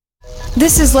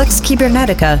This is Lex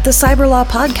Cybernetica, the cyber law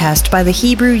podcast by the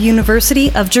Hebrew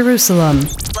University of Jerusalem.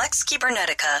 Lex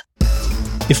Cybernetica.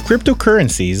 If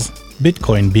cryptocurrencies,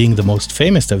 Bitcoin being the most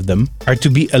famous of them, are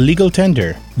to be a legal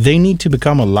tender, they need to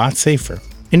become a lot safer.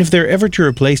 And if they're ever to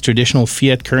replace traditional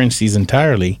fiat currencies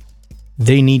entirely,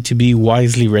 they need to be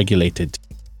wisely regulated.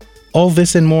 All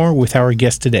this and more with our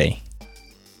guest today.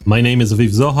 My name is Aviv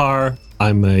Zohar.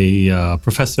 I'm a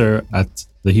professor at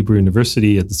the Hebrew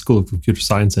University at the School of Computer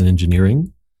Science and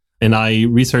Engineering, and I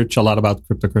research a lot about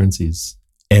cryptocurrencies.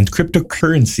 And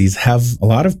cryptocurrencies have a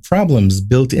lot of problems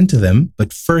built into them.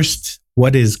 But first,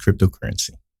 what is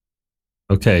cryptocurrency?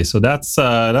 Okay, so that's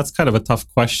kind of a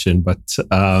tough question, but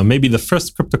maybe the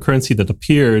first cryptocurrency that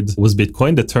appeared was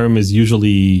Bitcoin. The term is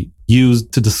usually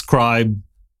used to describe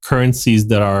currencies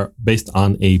that are based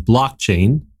on a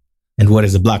blockchain. And what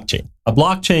is a blockchain? A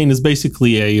blockchain is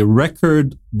basically a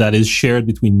record that is shared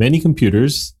between many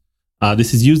computers.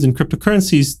 This is used in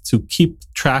cryptocurrencies to keep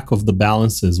track of the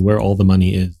balances, where all the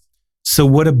money is. So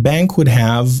what a bank would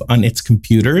have on its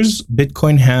computers,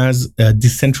 Bitcoin has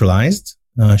decentralized,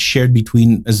 shared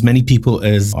between as many people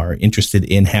as are interested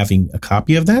in having a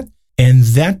copy of that. And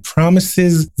that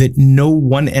promises that no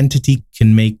one entity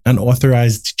can make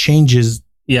unauthorized changes.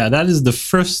 Yeah, that is the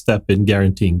first step in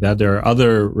guaranteeing that. There are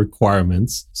other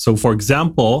requirements. So for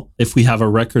example, if we have a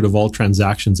record of all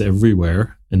transactions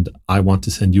everywhere and I want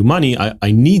to send you money,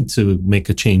 I need to make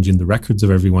a change in the records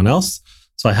of everyone else.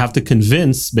 So I have to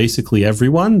convince basically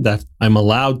everyone that I'm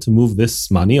allowed to move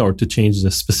this money or to change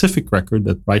the specific record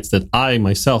that writes that I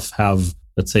myself have,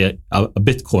 let's say, a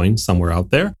Bitcoin somewhere out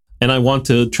there. And I want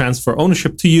to transfer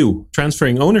ownership to you.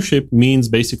 Transferring ownership means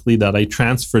basically that I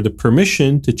transfer the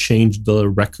permission to change the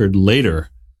record later.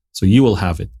 So you will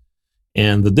have it.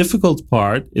 And the difficult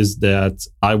part is that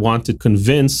I want to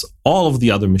convince all of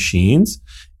the other machines.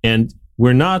 And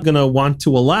we're not going to want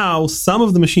to allow some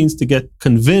of the machines to get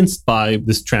convinced by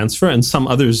this transfer and some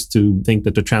others to think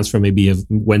that the transfer maybe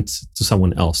went to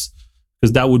someone else.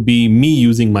 Because that would be me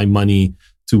using my money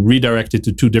to redirect it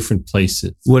to two different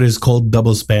places. What is called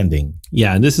double spending.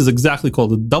 Yeah, and this is exactly called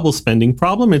the double spending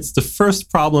problem. It's the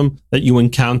first problem that you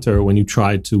encounter when you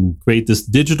try to create this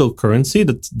digital currency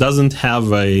that doesn't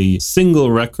have a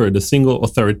single record, a single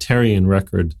authoritarian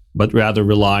record, but rather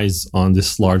relies on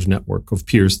this large network of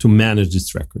peers to manage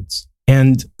its records.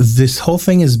 And this whole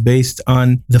thing is based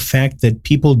on the fact that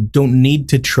people don't need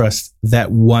to trust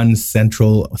that one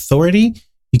central authority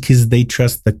because they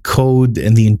trust the code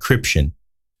and the encryption.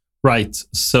 Right.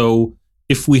 So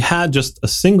if we had just a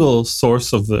single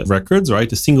source of the records,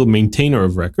 right, a single maintainer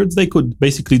of records, they could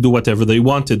basically do whatever they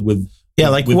wanted with. Yeah,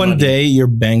 like with one money. Day your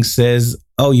bank says,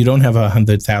 oh, you don't have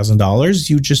 $100,000,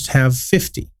 you just have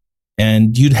 50.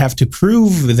 And you'd have to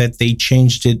prove that they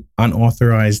changed it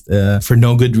unauthorized for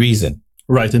no good reason.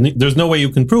 Right. And there's no way you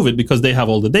can prove it because they have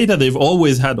all the data. They've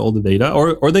always had all the data.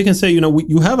 Or they can say, you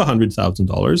have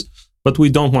 $100,000. But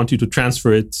we don't want you to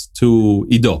transfer it to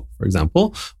Ido, for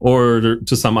example, or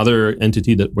to some other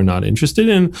entity that we're not interested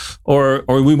in, or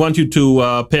we want you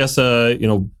to pay us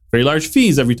very large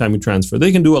fees every time you transfer.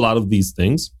 They can do a lot of these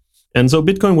things. And so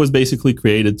Bitcoin was basically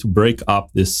created to break up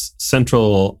this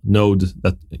central node,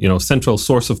 that central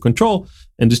source of control,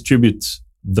 and distribute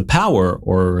the power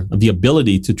or the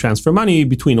ability to transfer money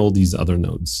between all these other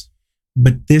nodes.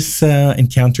 But this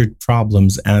encountered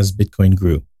problems as Bitcoin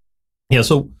grew. Yeah,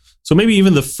 so maybe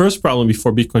even the first problem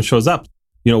before Bitcoin shows up,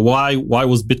 why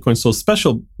was Bitcoin so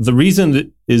special? The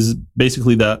reason is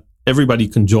basically that everybody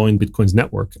can join Bitcoin's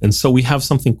network. And so we have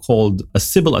something called a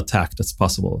Sybil attack that's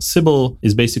possible. Sybil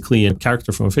is basically a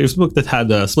character from Facebook that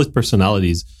had split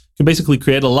personalities. You can basically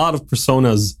create a lot of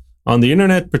personas on the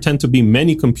internet, pretend to be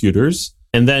many computers,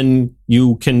 and then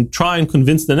you can try and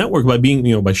convince the network by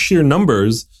being, by sheer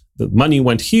numbers, that money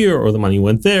went here or the money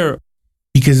went there.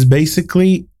 Because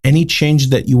basically, any change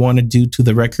that you want to do to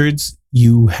the records,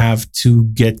 you have to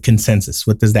get consensus.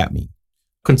 What does that mean?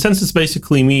 Consensus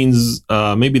basically means,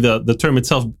 maybe the term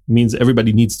itself means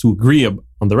everybody needs to agree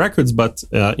on the records, but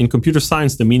in computer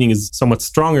science, the meaning is somewhat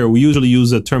stronger. We usually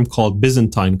use a term called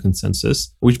Byzantine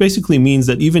consensus, which basically means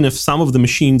that even if some of the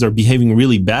machines are behaving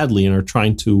really badly and are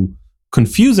trying to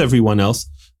confuse everyone else,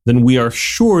 then we are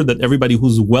sure that everybody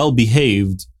who's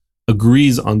well-behaved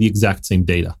agrees on the exact same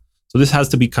data. So this has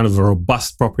to be kind of a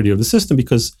robust property of the system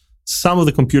because some of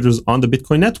the computers on the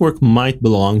Bitcoin network might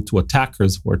belong to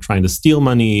attackers who are trying to steal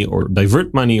money or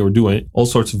divert money or do all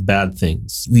sorts of bad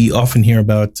things. We often hear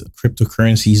about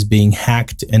cryptocurrencies being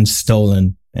hacked and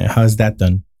stolen. How is that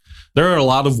done? There are a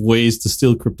lot of ways to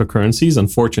steal cryptocurrencies,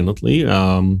 unfortunately.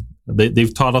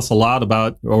 They've taught us a lot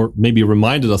about, or maybe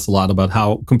reminded us a lot about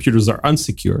how computers are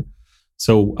unsecure.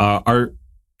 So our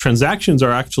transactions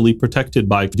are actually protected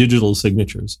by digital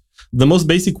signatures. The most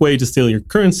basic way to steal your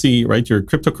currency, right, your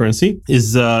cryptocurrency,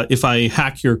 is if I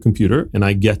hack your computer and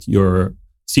I get your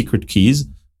secret keys,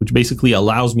 which basically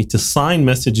allows me to sign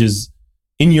messages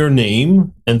in your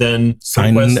name and then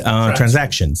sign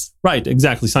transactions. Right,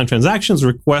 exactly. Sign transactions,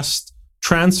 request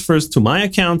transfers to my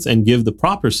accounts, and give the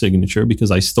proper signature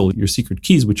because I stole your secret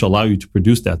keys, which allow you to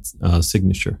produce that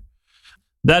signature.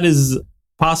 That is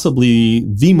possibly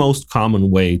the most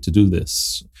common way to do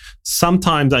this.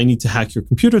 Sometimes I need to hack your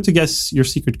computer to guess your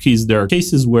secret keys. There are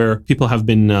cases where people have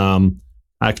been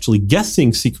actually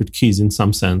guessing secret keys in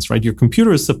some sense, right? Your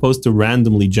computer is supposed to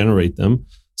randomly generate them.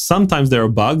 Sometimes there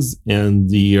are bugs and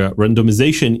the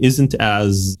randomization isn't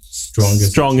as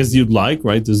strong as you'd like,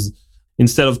 right?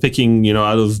 Instead of picking,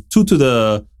 out of 2 to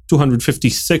the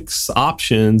 256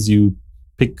 options, you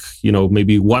pick,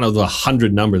 maybe one of the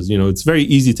 100 numbers. It's very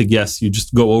easy to guess. You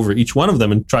just go over each one of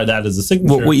them and try that as a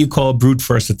signature. What you call a brute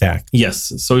force attack.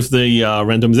 Yes. So if the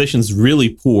randomization is really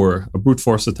poor, a brute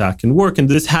force attack can work. And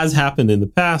this has happened in the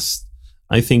past.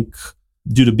 I think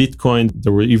due to Bitcoin,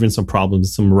 there were even some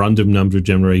problems. Some random number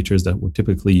generators that were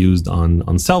typically used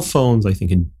on cell phones, I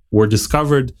think, were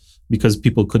discovered because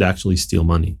people could actually steal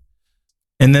money.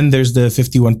 And then there's the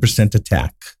 51%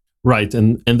 attack. Right.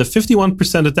 And the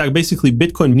 51% attack, basically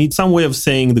Bitcoin needs some way of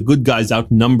saying the good guys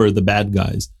outnumber the bad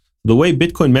guys. The way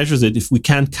Bitcoin measures it, if we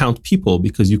can't count people,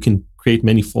 because you can create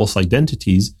many false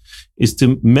identities, is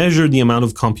to measure the amount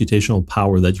of computational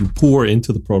power that you pour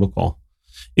into the protocol.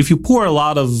 If you pour a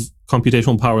lot of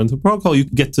computational power into the protocol, you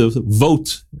get to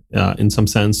vote, in some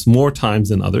sense, more times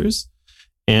than others.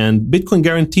 And Bitcoin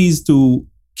guarantees to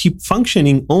keep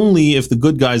functioning only if the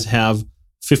good guys have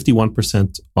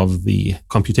 51% of the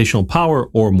computational power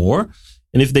or more.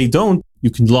 And if they don't, you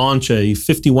can launch a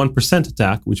 51%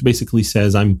 attack, which basically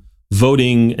says I'm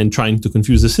voting and trying to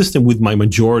confuse the system with my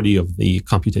majority of the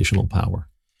computational power.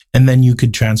 And then you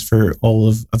could transfer all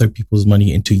of other people's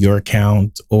money into your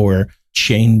account or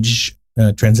change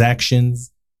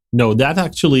transactions. No, that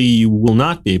actually you will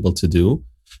not be able to do.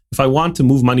 If I want to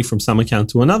move money from some account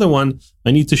to another one,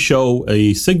 I need to show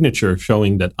a signature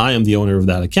showing that I am the owner of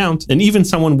that account. And even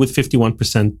someone with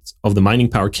 51% of the mining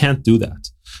power can't do that.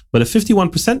 But a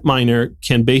 51% miner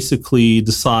can basically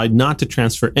decide not to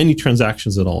transfer any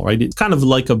transactions at all, right? It's kind of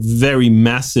like a very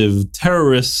massive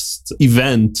terrorist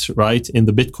event, right, in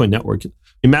the Bitcoin network.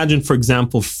 Imagine, for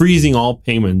example, freezing all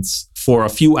payments for a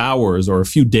few hours or a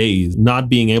few days, not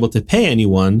being able to pay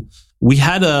anyone. We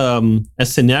had a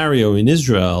scenario in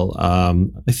Israel,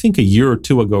 I think a year or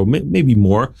two ago, maybe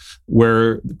more,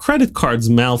 where credit cards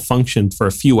malfunctioned for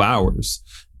a few hours.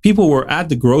 People were at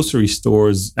the grocery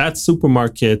stores, at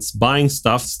supermarkets, buying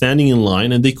stuff, standing in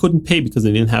line, and they couldn't pay because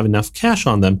they didn't have enough cash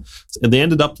on them. And they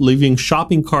ended up leaving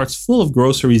shopping carts full of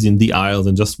groceries in the aisles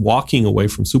and just walking away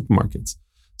from supermarkets.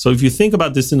 So if you think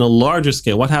about this in a larger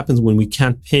scale, what happens when we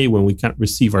can't pay, when we can't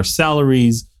receive our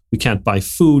salaries, we can't buy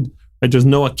food? Right? There's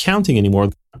no accounting anymore.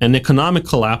 And economic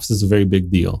collapse is a very big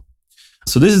deal.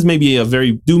 So this is maybe a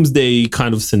very doomsday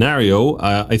kind of scenario.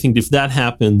 I think if that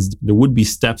happens, there would be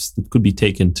steps that could be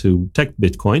taken to protect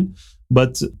Bitcoin.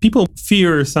 But people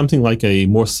fear something like a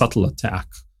more subtle attack.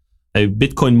 A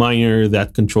Bitcoin miner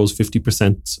that controls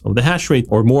 50% of the hash rate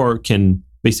or more can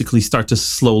basically start to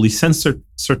slowly censor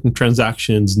certain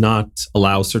transactions, not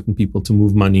allow certain people to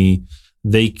move money.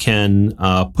 They can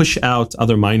push out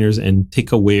other miners and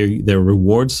take away their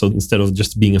rewards. So instead of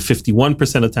just being a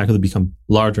 51% attacker, they become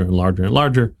larger and larger and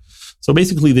larger. So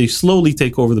basically, they slowly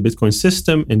take over the Bitcoin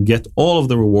system and get all of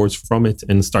the rewards from it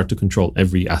and start to control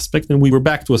every aspect. And we were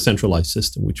back to a centralized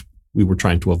system, which we were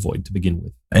trying to avoid to begin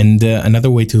with. And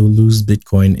another way to lose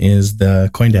Bitcoin is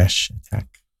the CoinDash attack.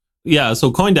 Yeah,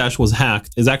 so CoinDash was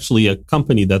hacked. It's actually a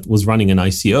company that was running an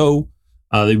ICO.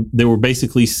 They were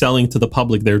basically selling to the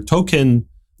public their token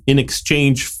in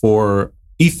exchange for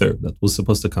Ether that was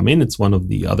supposed to come in. It's one of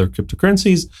the other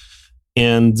cryptocurrencies.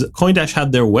 And CoinDash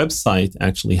had their website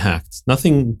actually hacked.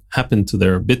 Nothing happened to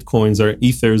their Bitcoins or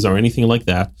Ethers or anything like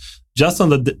that. Just on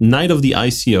the night of the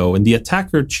ICO, and the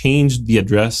attacker changed the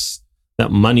address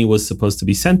that money was supposed to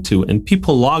be sent to. And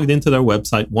people logged into their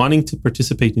website wanting to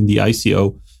participate in the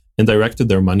ICO and directed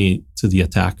their money to the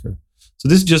attacker. So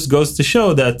this just goes to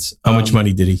show that... How much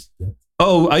money did he get?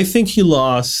 Oh, I think he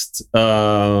lost,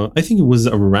 I think it was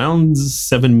around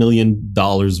 $7 million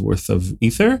worth of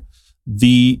Ether.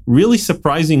 The really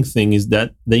surprising thing is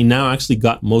that they now actually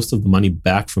got most of the money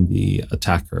back from the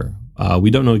attacker. We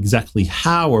don't know exactly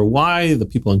how or why. The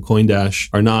people in CoinDash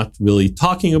are not really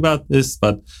talking about this,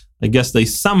 but I guess they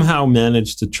somehow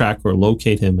managed to track or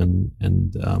locate him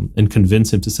and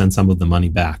convince him to send some of the money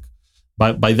back.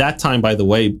 By that time, by the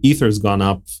way, Ether's gone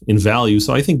up in value.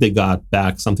 So I think they got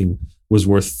back something was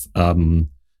worth in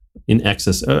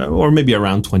excess, or maybe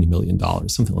around $20 million,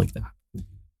 something like that.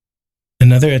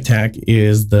 Another attack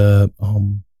is the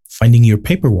finding your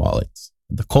paper wallets,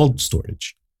 the cold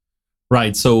storage.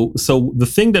 Right. So the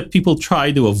thing that people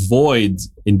try to avoid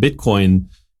in Bitcoin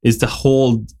is to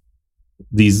hold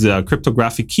these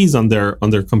cryptographic keys on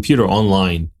their computer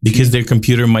online, because their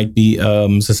computer might be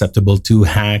susceptible to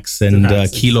hacks and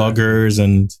keyloggers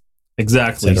and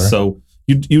exactly. So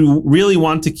you really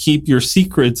want to keep your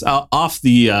secrets off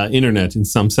the internet in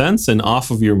some sense and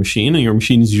off of your machine, and your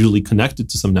machine is usually connected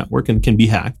to some network and can be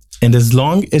hacked. And as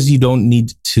long as you don't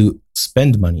need to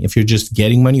spend money, if you're just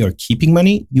getting money or keeping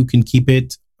money, you can keep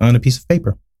it on a piece of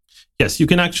paper. Yes, you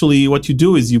can actually, what you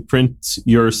do is you print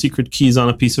your secret keys on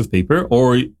a piece of paper,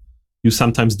 or you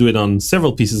sometimes do it on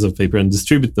several pieces of paper and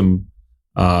distribute them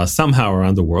somehow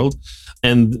around the world.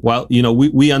 And while,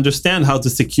 we understand how to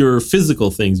secure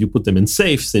physical things, you put them in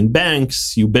safes, in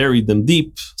banks, you bury them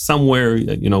deep somewhere,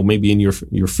 maybe in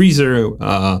your freezer.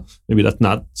 Maybe that's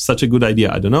not such a good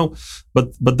idea. I don't know.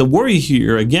 But the worry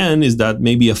here, again, is that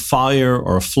maybe a fire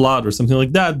or a flood or something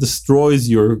like that destroys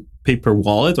your paper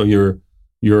wallet or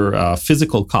your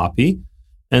physical copy.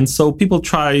 And so people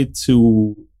try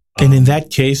to... and in that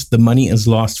case, the money is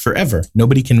lost forever.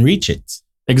 Nobody can reach it.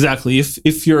 Exactly.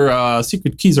 If your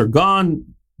secret keys are gone,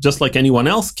 just like anyone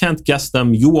else can't guess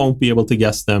them, you won't be able to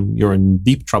guess them. You're in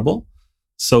deep trouble.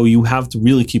 So you have to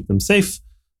really keep them safe.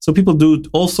 So people do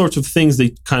all sorts of things.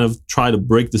 They kind of try to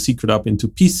break the secret up into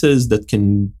pieces that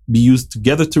can be used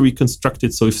together to reconstruct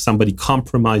it. So if somebody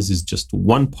compromises just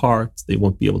one part, they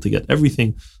won't be able to get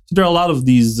everything. So there are a lot of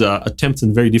these attempts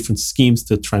and very different schemes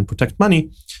to try and protect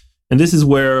money. And this is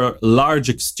where large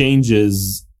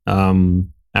exchanges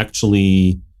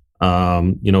actually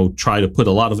try to put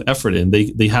a lot of effort in.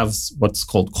 They have what's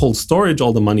called cold storage,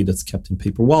 all the money that's kept in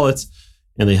paper wallets.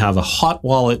 And they have a hot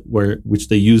wallet which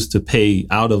they use to pay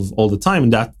out of all the time.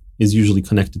 And that is usually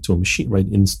connected to a machine, right?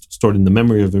 Stored in the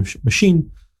memory of a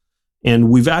machine. And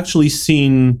we've actually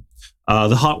seen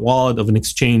the hot wallet of an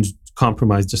exchange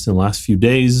compromised just in the last few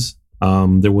days.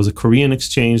 There was a Korean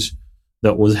exchange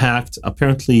that was hacked.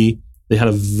 Apparently, they had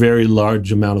a very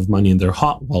large amount of money in their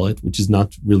hot wallet, which is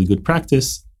not really good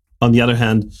practice. On the other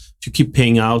hand, if you keep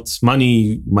paying out money,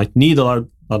 you might need a lot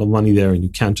of money there, and you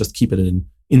can't just keep it in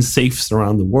safes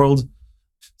around the world.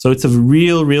 So it's a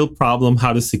real problem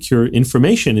how to secure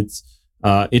information.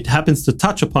 It happens to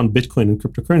touch upon Bitcoin and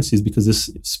cryptocurrencies because this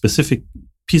specific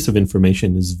piece of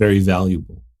information is very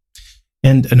valuable.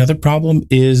 And another problem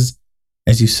is,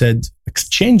 as you said,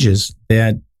 exchanges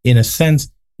that, in a sense,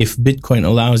 if Bitcoin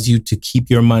allows you to keep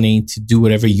your money, to do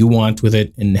whatever you want with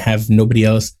it and have nobody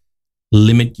else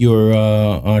limit your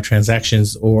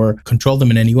transactions or control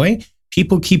them in any way,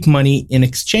 people keep money in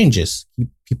exchanges.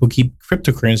 People keep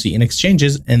cryptocurrency in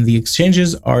exchanges, and the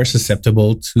exchanges are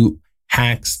susceptible to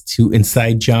hacks, to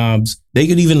inside jobs. They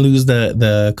could even lose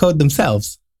the code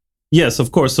themselves. Yes,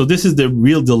 of course. So this is the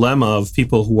real dilemma of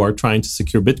people who are trying to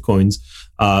secure Bitcoins.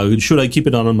 Should I keep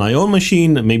it on my own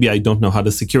machine? Maybe I don't know how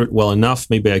to secure it well enough.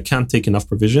 Maybe I can't take enough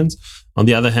provisions. On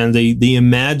the other hand, they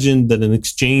imagine that an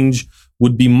exchange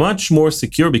would be much more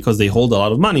secure because they hold a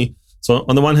lot of money. So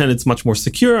on the one hand, it's much more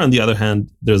secure. On the other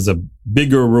hand, there's a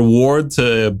bigger reward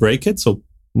to break it. So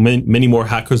many more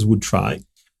hackers would try.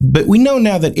 But we know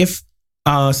now that if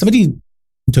somebody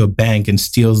into a bank and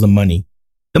steals the money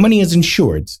is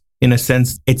insured. In a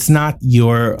sense, it's not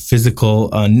your physical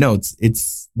notes.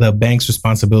 It's the bank's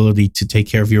responsibility to take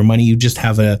care of your money. You just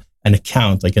have an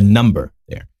account, like a number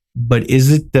there. But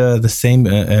is it the same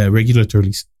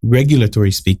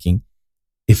regulatory speaking?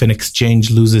 If an exchange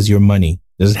loses your money,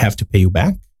 does it have to pay you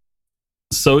back?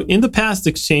 So in the past,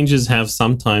 exchanges have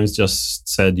sometimes just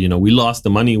said, we lost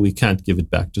the money, we can't give it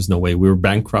back. There's no way, we were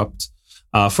bankrupt.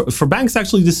 For banks,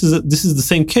 actually, this is the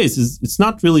same case. It's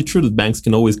not really true that banks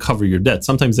can always cover your debt.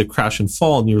 Sometimes they crash and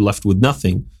fall and you're left with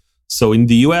nothing. So in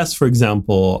the US, for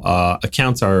example,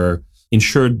 accounts are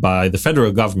insured by the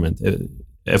federal government,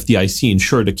 FDIC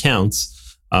insured accounts,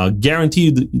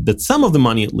 guaranteed that some of the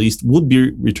money at least would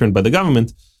be returned by the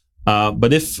government.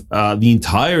 But if the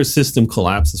entire system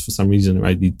collapses for some reason,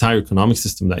 right, the entire economic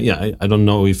system, I don't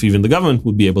know if even the government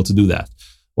would be able to do that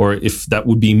or if that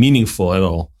would be meaningful at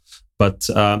all. But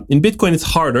in Bitcoin, it's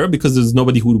harder because there's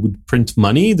nobody who would print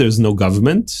money. There's no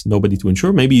government, nobody to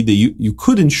insure. Maybe you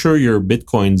could insure your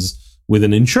Bitcoins with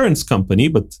an insurance company,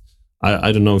 but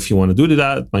I don't know if you want to do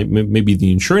that. Maybe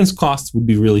the insurance costs would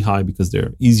be really high because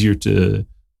they're easier to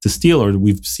steal, or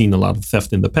we've seen a lot of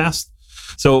theft in the past.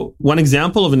 So one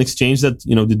example of an exchange that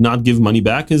did not give money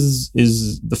back is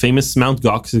the famous Mt.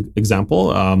 Gox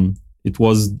example. It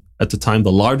was at the time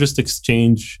the largest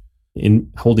exchange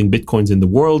in holding Bitcoins in the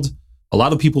world. A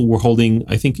lot of people were holding,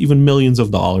 I think, even millions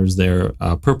of dollars there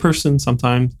per person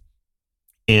sometimes.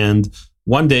 And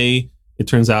one day, it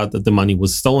turns out that the money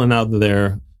was stolen out of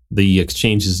there. The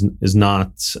exchange is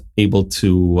not able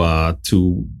to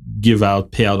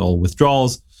pay out all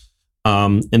withdrawals.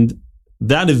 And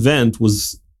that event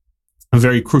was a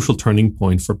very crucial turning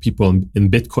point for people in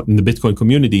Bitcoin, in the Bitcoin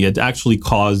community. It actually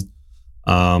caused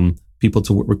people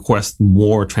to request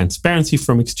more transparency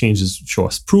from exchanges, show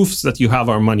us proofs that you have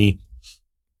our money,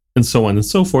 and so on and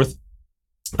so forth.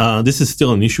 This is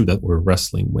still an issue that we're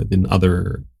wrestling with in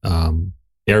other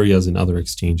areas and other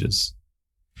exchanges.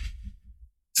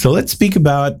 So let's speak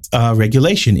about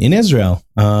regulation in Israel.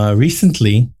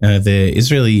 Recently, the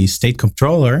Israeli state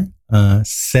comptroller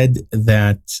said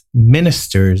that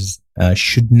ministers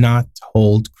should not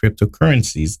hold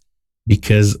cryptocurrencies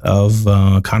because of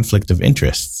conflict of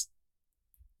interests.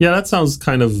 Yeah, that sounds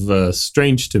kind of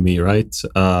strange to me, right?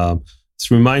 This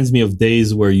reminds me of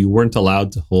days where you weren't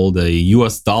allowed to hold a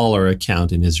US dollar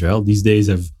account in Israel. These days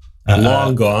have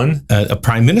long gone. A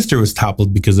prime minister was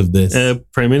toppled because of this.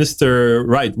 Prime minister,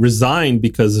 resigned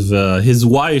because of his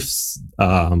wife's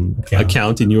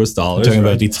account in US dollars. I'm talking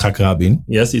about Yitzhak Rabin.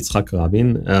 Yes, Yitzhak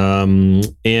Rabin.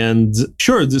 And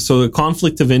sure, so a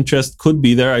conflict of interest could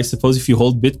be there. I suppose if you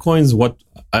hold Bitcoins,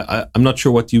 I'm not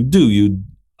sure what you do. You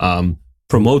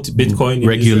promote Bitcoin,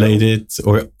 regulate it,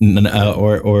 or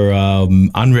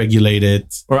unregulate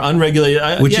it, or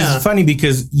unregulated, which is funny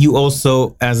because you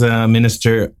also, as a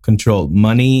minister, control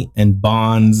money and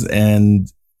bonds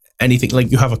and anything. Like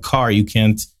you have a car, you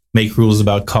can't make rules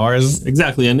about cars.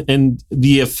 Exactly, and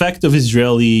the effect of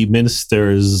Israeli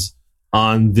ministers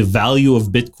on the value of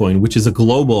Bitcoin, which is a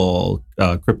global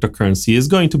cryptocurrency, is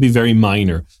going to be very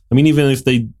minor. I mean, even if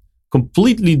they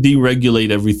completely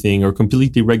deregulate everything or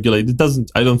completely regulate,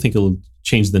 I don't think it'll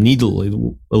change the needle.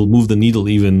 It'll move the needle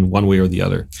even one way or the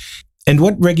other. And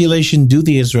what regulation do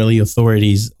the Israeli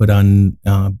authorities put on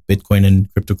Bitcoin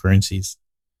and cryptocurrencies?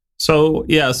 So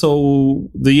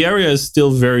the area is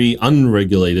still very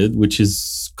unregulated, which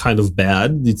is kind of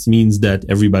bad. It means that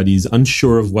everybody's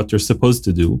unsure of what they're supposed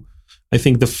to do. I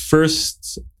think the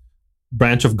first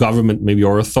branch of government, maybe,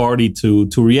 or authority to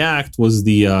react was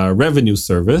the Revenue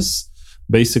Service,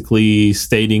 basically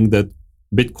stating that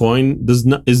Bitcoin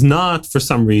is not for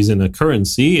some reason a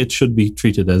currency. It should be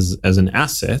treated as an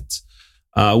asset,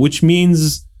 which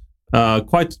means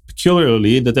quite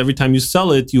peculiarly that every time you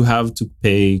sell it, you have to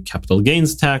pay capital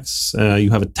gains tax. You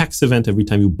have a tax event every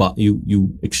time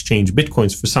you exchange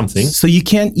Bitcoins for something. So you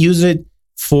can't use it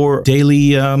for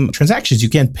daily transactions. You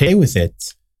can't pay with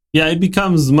it. Yeah, it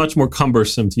becomes much more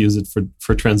cumbersome to use it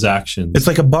for transactions. It's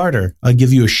like a barter. I'll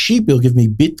give you a sheep, you'll give me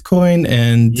Bitcoin,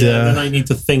 and then I need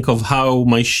to think of how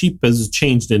my sheep has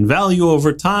changed in value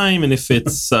over time, and if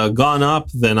it's gone up,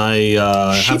 then I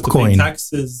have to pay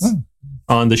taxes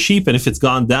on the sheep, and if it's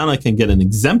gone down, I can get an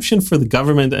exemption for the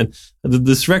government, and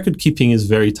this record keeping is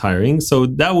very tiring. So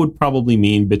that would probably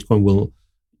mean Bitcoin will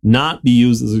not be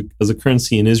used as a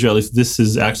currency in Israel if this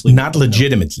is actually not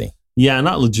legitimately. Yeah,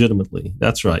 not legitimately.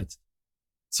 That's right.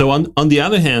 So on the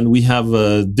other hand, we have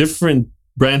a different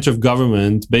branch of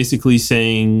government basically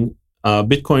saying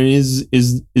Bitcoin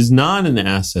is not an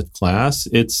asset class.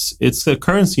 It's a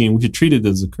currency, and we should treat it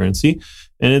as a currency.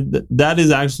 And that is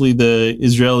actually the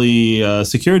Israeli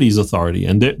Securities Authority,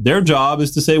 and their job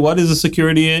is to say what is a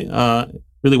security,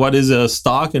 really what is a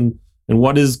stock, and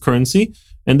what is currency.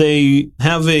 And they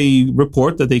have a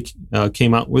report that they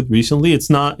came out with recently. It's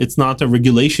not a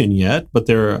regulation yet, but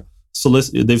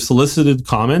they've solicited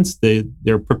comments.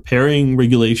 They're preparing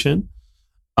regulation,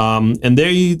 and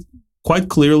they quite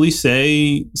clearly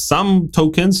say some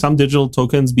digital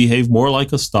tokens behave more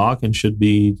like a stock and should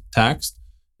be taxed,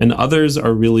 and others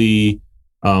are really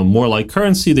more like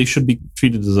currency. They should be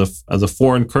treated as a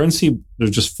foreign currency. They're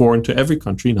just foreign to every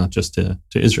country, not just to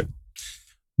Israel.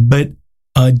 But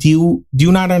do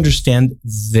you not understand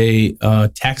the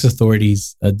tax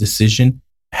authorities' decision?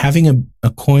 Having a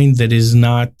coin that is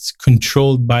not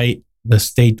controlled by the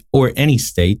state or any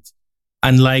state,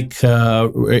 unlike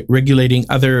regulating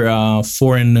other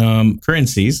foreign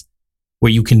currencies,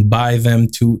 where you can buy them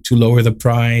to lower the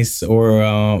price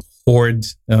or hoard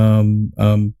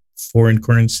foreign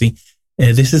currency.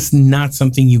 This is not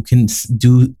something you can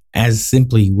do as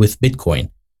simply with Bitcoin.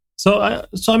 So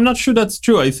I'm not sure that's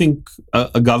true. I think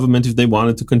a government, if they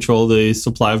wanted to control the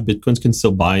supply of Bitcoins, can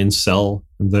still buy and sell,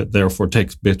 and therefore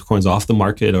take Bitcoins off the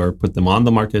market or put them on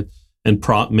the market. and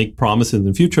make promises in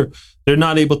the future. They're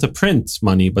not able to print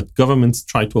money, but governments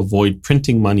try to avoid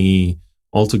printing money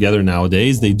altogether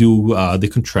nowadays. They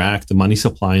contract the money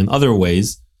supply in other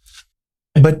ways.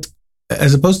 But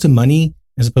as opposed to money,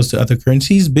 as opposed to other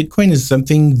currencies, Bitcoin is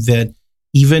something that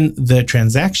even the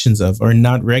transactions of are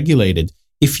not regulated.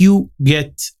 If you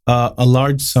get a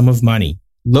large sum of money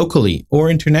locally or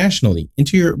internationally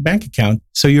into your bank account,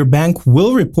 so your bank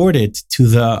will report it to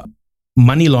the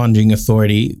money laundering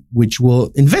authority, which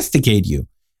will investigate you.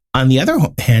 On the other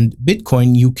hand,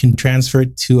 Bitcoin, you can transfer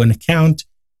it to an account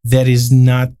that is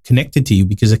not connected to you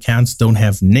because accounts don't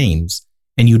have names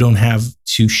and you don't have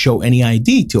to show any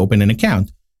ID to open an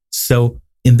account. So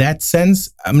in that sense,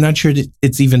 I'm not sure that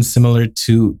it's even similar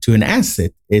to an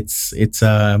asset. It's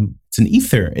an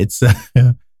ether. It's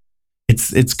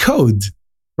code.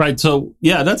 Right. So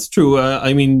yeah, that's true.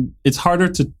 I mean, it's harder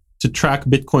to track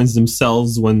Bitcoins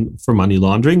themselves for money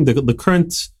laundering. The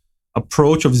current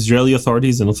approach of Israeli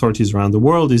authorities and authorities around the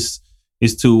world is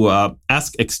to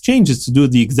ask exchanges to do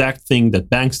the exact thing that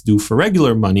banks do for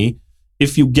regular money.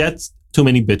 If you get too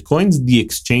many Bitcoins, the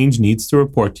exchange needs to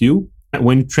report to you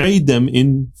when you trade them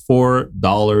in for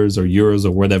dollars or euros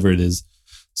or whatever it is.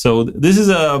 So this is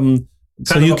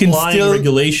kind of applying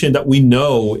regulation that we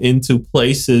know into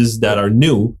places that are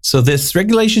new. So this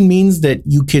regulation means that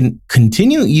you can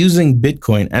continue using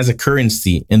Bitcoin as a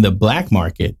currency in the black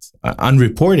market,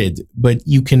 unreported, but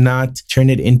you cannot turn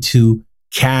it into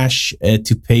cash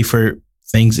to pay for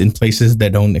things in places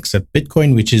that don't accept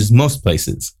Bitcoin, which is most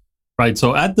places. Right.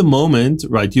 So at the moment,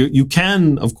 right, you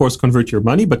can, of course, convert your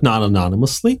money, but not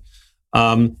anonymously.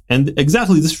 And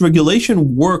exactly, this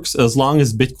regulation works as long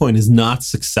as Bitcoin is not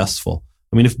successful.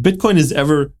 I mean, if Bitcoin is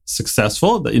ever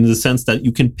successful, in the sense that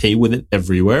you can pay with it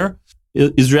everywhere,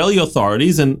 Israeli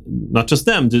authorities, and not just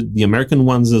them, the American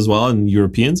ones as well, and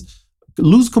Europeans,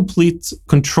 lose complete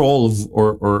control of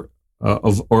or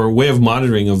a way of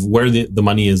monitoring of where the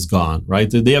money is gone.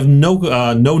 Right? They have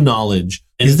no knowledge.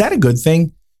 Is that a good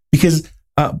thing? Because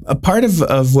a part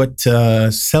of what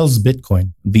sells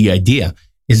Bitcoin, the idea,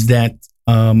 is that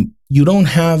you don't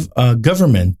have a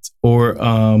government or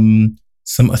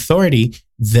some authority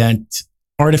that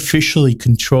artificially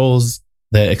controls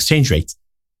the exchange rates.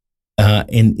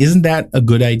 And isn't that a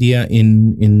good idea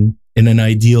in an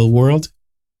ideal world?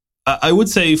 I would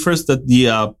say first that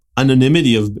the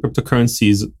anonymity of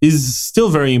cryptocurrencies is still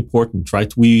very important,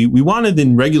 right? We want it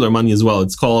in regular money as well.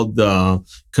 It's called,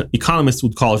 economists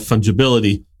would call it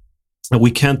fungibility. And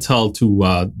we can't tell two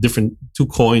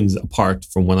coins apart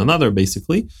from one another,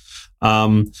 basically.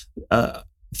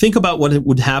 Think about what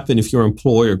would happen if your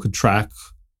employer could track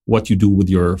what you do with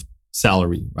your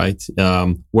salary, right?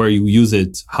 Where you use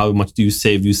it, how much do you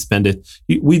save, do you spend it?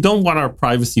 We don't want our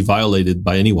privacy violated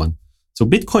by anyone. So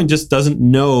Bitcoin just doesn't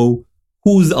know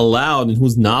who's allowed and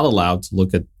who's not allowed to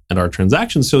look at our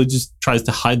transactions. So it just tries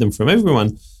to hide them from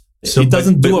everyone. So it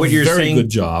doesn't do a very good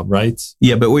job, right?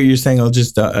 Yeah, but what you're saying, I'll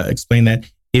just explain that.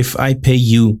 If I pay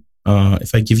you,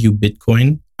 if I give you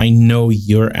Bitcoin, I know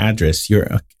your address, your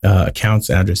account's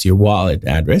address, your wallet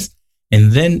address.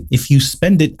 And then if you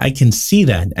spend it, I can see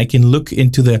that. I can look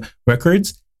into the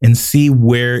records and see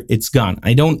where it's gone.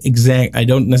 I don't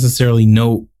necessarily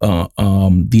know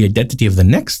the identity of the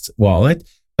next wallet,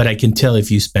 but I can tell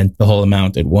if you spent the whole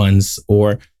amount at once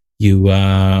or you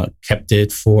kept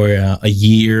it for a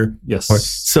year. Yes.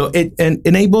 So it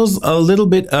enables a little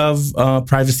bit of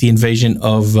privacy invasion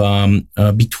of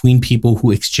between people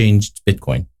who exchanged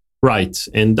Bitcoin. Right.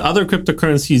 And other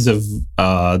cryptocurrencies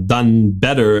have done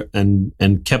better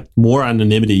and kept more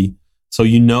anonymity. So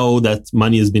you know that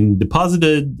money has been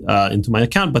deposited into my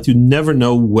account, but you never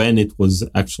know when it was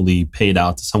actually paid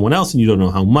out to someone else, and you don't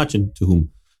know how much and to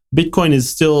whom. Bitcoin is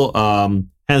still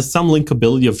has some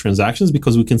linkability of transactions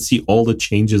because we can see all the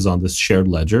changes on this shared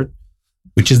ledger,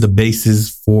 which is the basis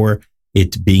for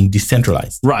it being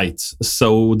decentralized. Right.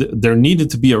 So there needed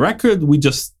to be a record. We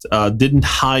just didn't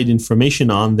hide information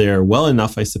on there well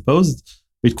enough, I suppose.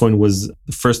 Bitcoin was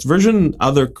the first version.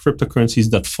 Other cryptocurrencies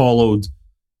that followed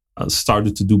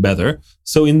started to do better.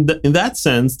 So in that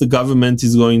sense, the government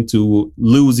is going to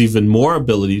lose even more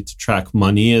ability to track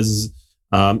money as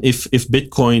if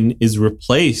Bitcoin is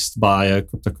replaced by a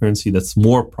cryptocurrency that's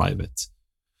more private.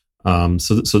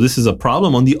 So this is a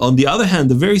problem. On the other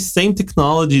hand, the very same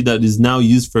technology that is now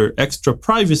used for extra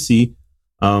privacy,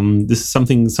 this is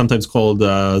something sometimes called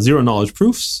zero knowledge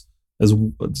proofs, as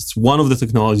it's one of the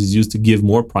technologies used to give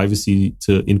more privacy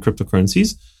in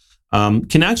cryptocurrencies,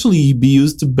 can actually be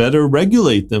used to better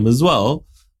regulate them as well.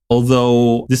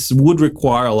 Although this would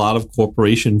require a lot of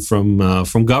cooperation from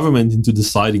government into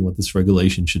deciding what this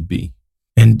regulation should be.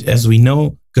 And as we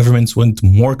know, governments want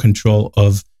more control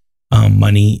of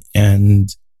money and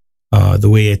the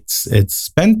way it's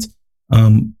spent.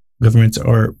 Governments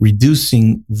are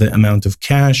reducing the amount of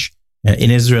cash.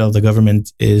 In Israel, the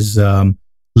government is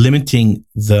limiting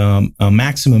the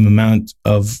maximum amount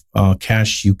of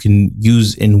cash you can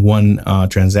use in one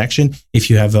transaction. If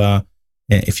you have a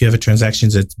transaction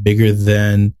that's bigger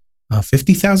than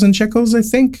 50,000 shekels, I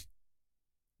think.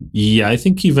 Yeah, I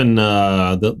think even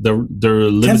they're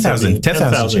limited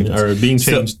 10,000 are being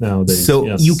changed nowadays. So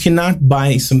yes. You cannot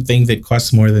buy something that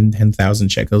costs more than 10,000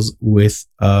 shekels with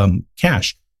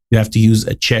cash. You have to use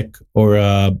a check or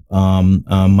a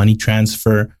money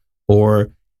transfer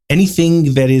or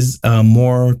anything that is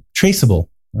more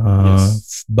traceable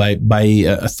by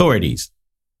authorities.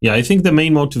 Yeah, I think the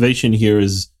main motivation here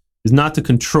is not to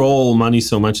control money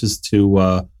so much as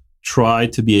to try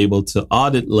to be able to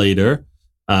audit later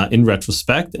in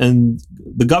retrospect. And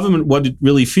the government, what it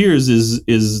really fears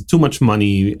is too much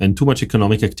money and too much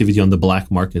economic activity on the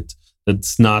black market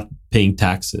that's not paying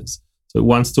taxes. So it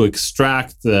wants to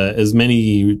extract as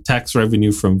many tax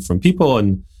revenue from people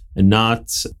and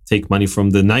not take money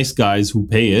from the nice guys who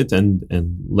pay it and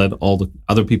let all the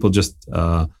other people just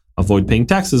avoid paying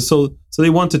taxes. So they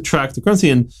want to track the currency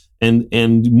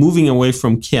and moving away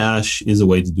from cash is a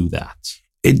way to do that.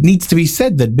 It needs to be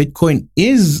said that Bitcoin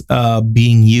is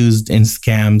being used in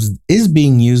scams, is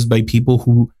being used by people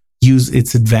who use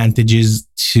its advantages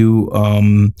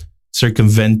to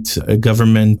circumvent a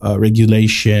government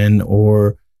regulation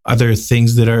or other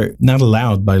things that are not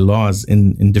allowed by laws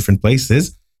in different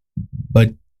places.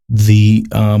 But the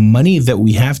money that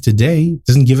we have today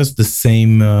doesn't give us the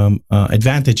same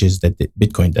advantages that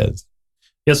Bitcoin does.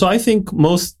 Yeah, so I think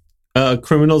most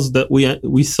criminals that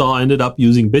we saw ended up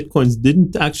using Bitcoins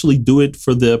didn't actually do it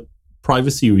for the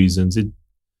privacy reasons. It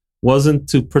wasn't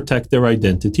to protect their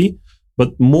identity,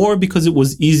 but more because it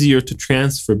was easier to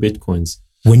transfer Bitcoins.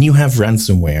 When you have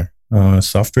ransomware,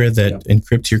 software that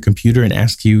encrypts your computer and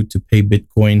asks you to pay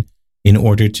Bitcoin in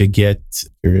order to get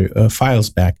your files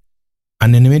back,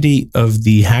 anonymity of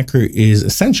the hacker is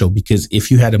essential, because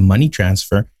if you had a money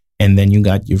transfer and then you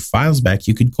got your files back,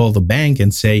 you could call the bank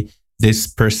and say, this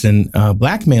person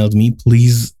blackmailed me,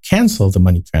 please cancel the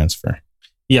money transfer.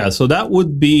 Yeah, so that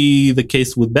would be the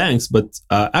case with banks. But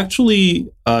actually,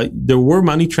 there were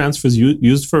money transfers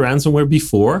used for ransomware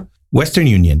before. Western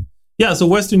Union. Yeah, so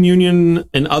Western Union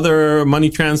and other money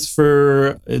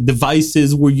transfer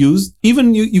devices were used.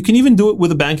 Even you can even do it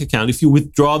with a bank account if you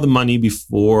withdraw the money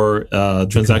before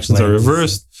transactions are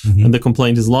reversed and the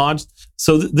complaint is lodged.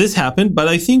 So this happened. But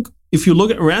I think if you look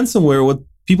at ransomware, what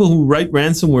people who write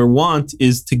ransomware want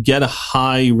is to get a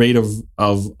high rate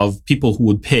of people who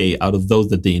would pay out of those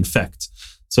that they infect.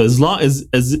 So as long as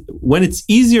when it's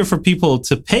easier for people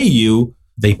to pay you,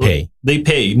 they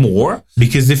pay more.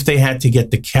 Because if they had to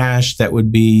get the cash, that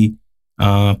would be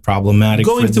problematic.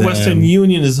 Going for to them. Western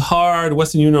Union is hard.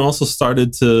 Western Union also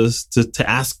started to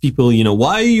ask people,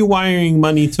 why are you wiring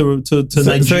money to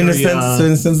Nigeria? So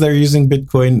in a sense, they're using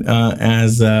Bitcoin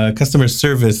as a customer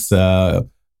service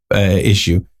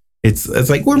issue. It's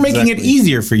like we're making it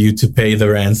easier for you to pay the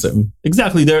ransom.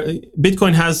 Exactly.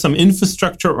 Bitcoin has some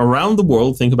infrastructure around the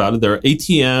world. Think about it. There are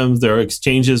ATMs, there are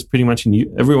exchanges pretty much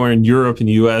everywhere in Europe, in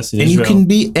the US, in Israel. And you can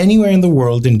be anywhere in the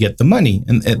world and get the money,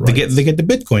 and they get the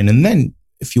Bitcoin. And then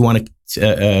if you want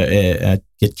to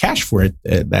get cash for it,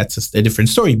 that's a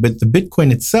different story. But the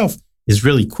Bitcoin itself is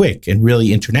really quick and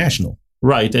really international.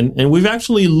 Right. And we've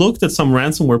actually looked at some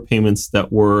ransomware payments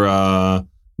that were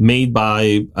made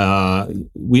by,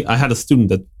 I had a student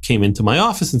that came into my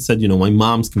office and said, my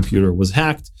mom's computer was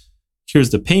hacked.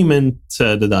 Here's the payment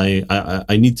that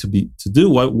I need to do.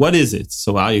 What is it?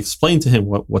 So I explained to him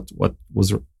what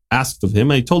was asked of him.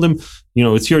 I told him,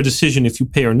 it's your decision if you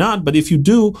pay or not. But if you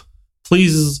do,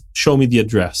 please show me the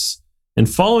address. And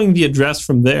following the address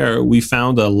from there, we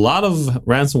found a lot of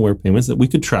ransomware payments that we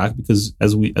could track because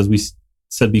as we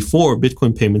said before,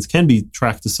 Bitcoin payments can be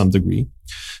tracked to some degree.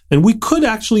 And we could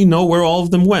actually know where all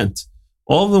of them went.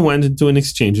 All of them went into an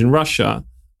exchange in Russia,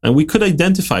 and we could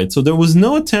identify it. So there was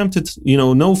no attempt at,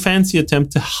 no fancy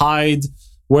attempt to hide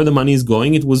where the money is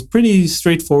going. It was pretty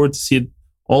straightforward to see it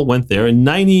all went there. And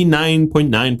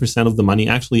 99.9% of the money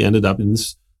actually ended up in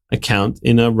this account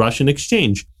in a Russian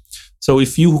exchange. So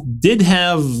if you did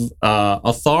have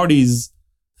authorities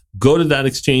go to that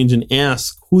exchange and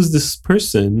ask, who's this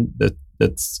person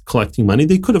that's collecting money,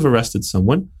 they could have arrested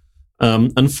someone.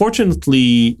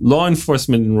 Unfortunately, law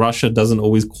enforcement in Russia doesn't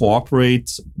always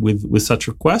cooperate with such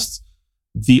requests.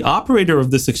 The operator of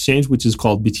this exchange, which is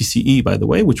called BTCE, by the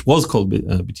way, which was called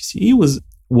BTCE,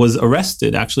 was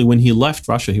arrested actually when he left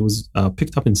Russia. He was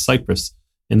picked up in Cyprus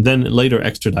and then later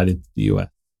extradited to the US.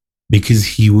 Because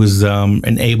he was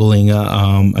enabling a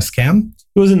scam?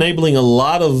 He was enabling a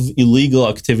lot of illegal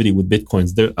activity with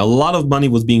Bitcoins. A lot of money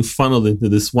was being funneled into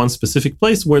this one specific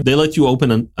place where they let you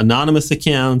open an anonymous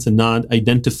accounts and not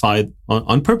identify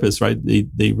on purpose, right?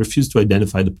 They refused to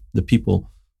identify the people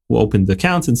who opened the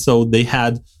accounts. And so they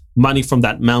had money from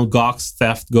that Mt. Gox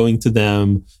theft going to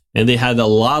them. And they had a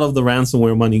lot of the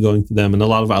ransomware money going to them and a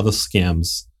lot of other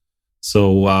scams.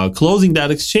 So closing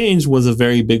that exchange was a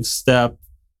very big step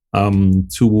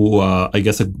to, I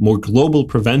guess, a more global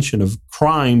prevention of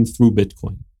crime through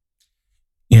Bitcoin.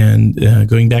 And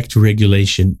going back to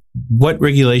regulation, what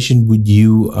regulation would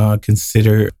you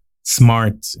consider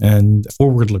smart and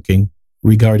forward-looking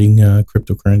regarding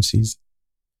cryptocurrencies?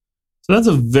 So that's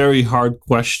a very hard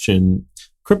question.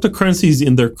 Cryptocurrencies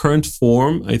in their current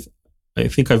form, I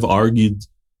think I've argued,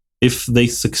 if they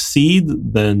succeed,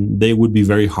 then they would be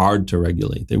very hard to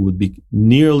regulate. They would be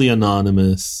nearly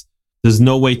anonymous. There's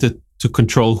no way to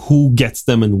control who gets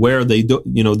them and where they do.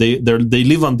 They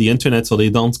live on the internet, so they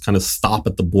don't kind of stop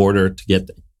at the border to get.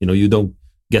 You don't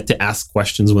get to ask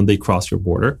questions when they cross your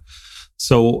border.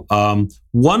 So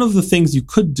one of the things you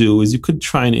could do is you could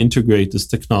try and integrate this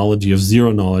technology of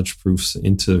zero knowledge proofs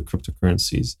into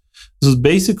cryptocurrencies. So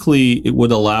basically, it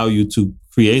would allow you to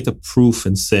create a proof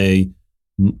and say,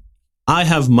 I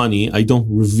have money. I don't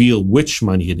reveal which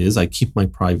money it is. I keep my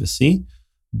privacy.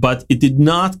 But it did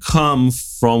not come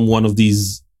from one of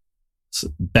these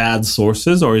bad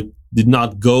sources, or it did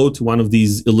not go to one of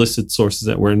these illicit sources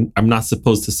that I'm not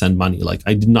supposed to send money. Like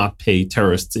I did not pay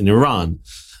terrorists in Iran.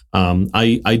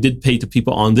 I did pay to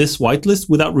people on this whitelist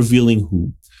without revealing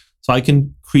who. So I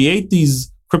can create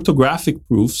these cryptographic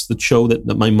proofs that show that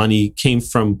my money came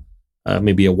from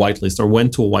maybe a whitelist or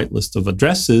went to a whitelist of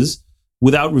addresses,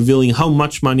 without revealing how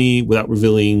much money, without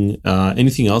revealing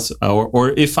anything else. Or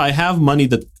if I have money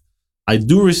that I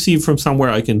do receive from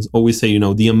somewhere, I can always say,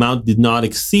 the amount did not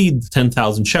exceed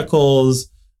 10,000 shekels.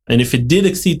 And if it did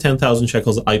exceed 10,000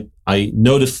 shekels, I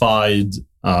notified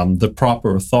the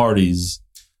proper authorities.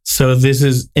 So this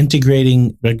is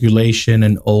integrating regulation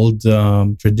and old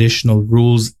traditional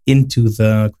rules into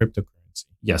the cryptocurrency.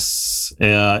 Yes,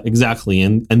 exactly.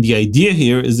 And the idea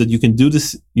here is that you can do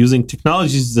this using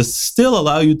technologies that still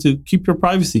allow you to keep your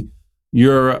privacy.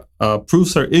 Your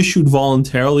proofs are issued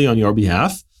voluntarily on your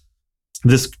behalf.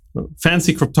 This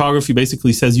fancy cryptography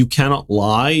basically says you cannot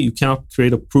lie. You cannot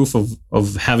create a proof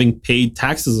of having paid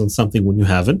taxes on something when you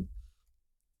haven't.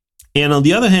 And on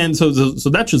the other hand, so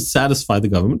that should satisfy the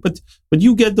government. But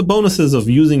you get the bonuses of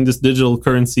using this digital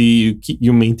currency.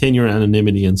 You maintain your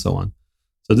anonymity and so on.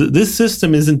 So this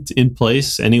system isn't in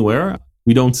place anywhere.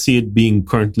 We don't see it being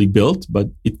currently built, but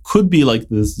it could be like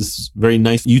this very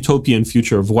nice utopian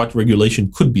future of what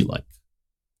regulation could be like.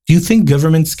 Do you think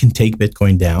governments can take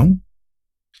Bitcoin down?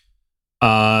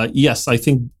 Yes, I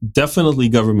think definitely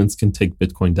governments can take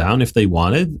Bitcoin down if they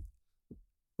wanted.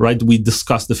 Right? We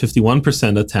discussed the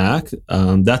 51% attack.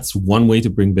 That's one way to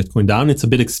bring Bitcoin down. It's a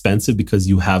bit expensive because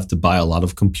you have to buy a lot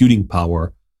of computing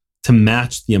power to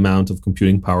match the amount of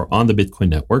computing power on the Bitcoin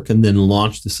network and then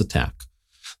launch this attack.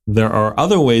 There are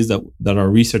other ways that our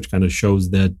research kind of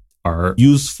shows that are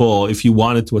useful if you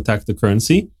wanted to attack the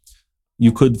currency.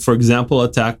 You could, for example,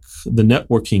 attack the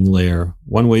networking layer.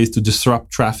 One way is to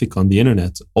disrupt traffic on the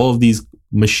internet. All of these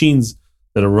machines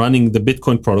that are running the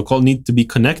Bitcoin protocol need to be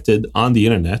connected on the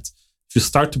internet. If you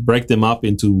start to break them up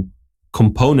into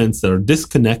components that are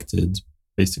disconnected,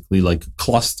 basically like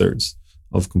clusters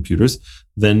of computers,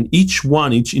 then each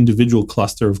individual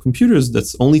cluster of computers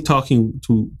that's only talking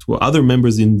to other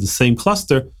members in the same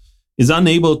cluster is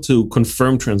unable to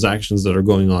confirm transactions that are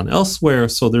going on elsewhere.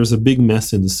 So there's a big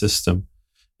mess in the system.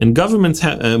 And governments,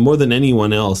 more than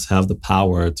anyone else, have the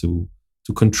power to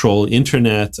control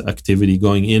internet activity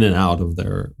going in and out of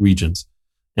their regions.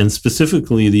 And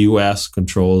specifically, the US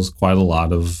controls quite a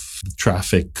lot of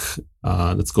traffic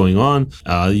that's going on.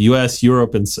 The US,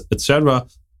 Europe, and etc.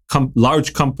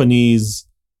 Large companies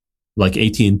like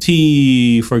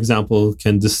AT&T, for example,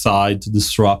 can decide to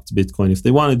disrupt Bitcoin if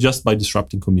they want it, just by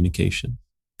disrupting communication.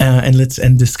 And let's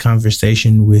end this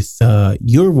conversation with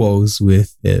your woes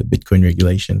with Bitcoin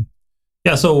regulation.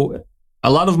 Yeah, so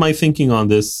a lot of my thinking on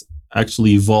this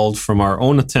actually evolved from our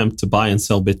own attempt to buy and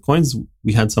sell Bitcoins.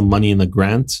 We had some money in a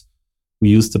grant we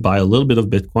used to buy a little bit of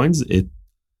Bitcoins. It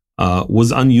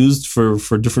was unused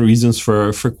for different reasons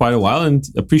for quite a while and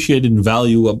appreciated in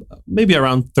value of maybe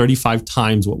around 35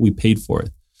 times what we paid for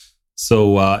it.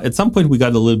 So at some point we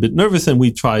got a little bit nervous and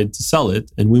we tried to sell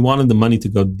it, and we wanted the money to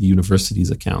go to the university's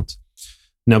account.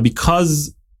 Now,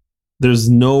 because there's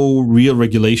no real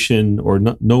regulation or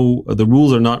the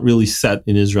rules are not really set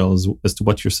in Israel as to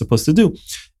what you're supposed to do.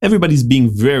 Everybody's being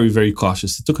very, very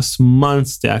cautious. It took us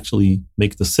months to actually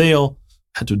make the sale.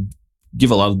 Had to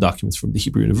give a lot of documents from the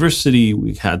Hebrew University.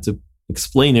 We had to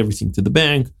explain everything to the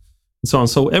bank and so on.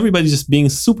 So everybody's just being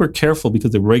super careful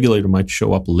because the regulator might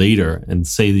show up later and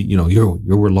say that, you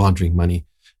were laundering money.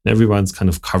 And everyone's kind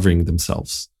of covering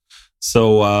themselves.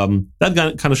 So that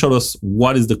kind of showed us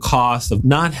what is the cost of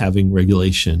not having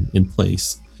regulation in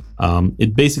place.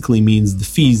 It basically means the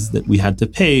fees that we had to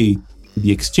pay to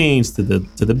the exchange, to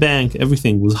the bank,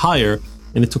 everything was higher,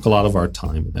 and it took a lot of our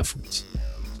time and effort.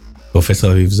 Professor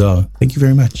Aviv Zohar, thank you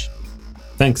very much.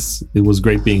 Thanks. It was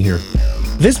great being here.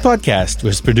 This podcast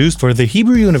was produced for the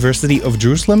Hebrew University of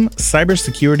Jerusalem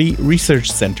Cybersecurity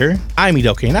Research Center. I'm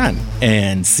Ido Kainan,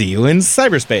 and see you in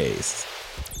cyberspace.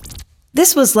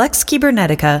 This was Lex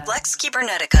Cybernetica.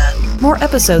 More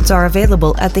episodes are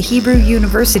available at the Hebrew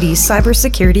University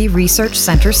Cybersecurity Research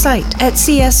Center site at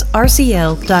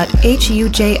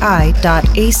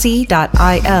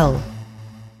csrcl.huji.ac.il.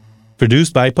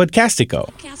 Produced by Podcastico.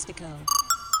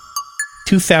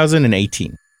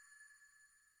 2018.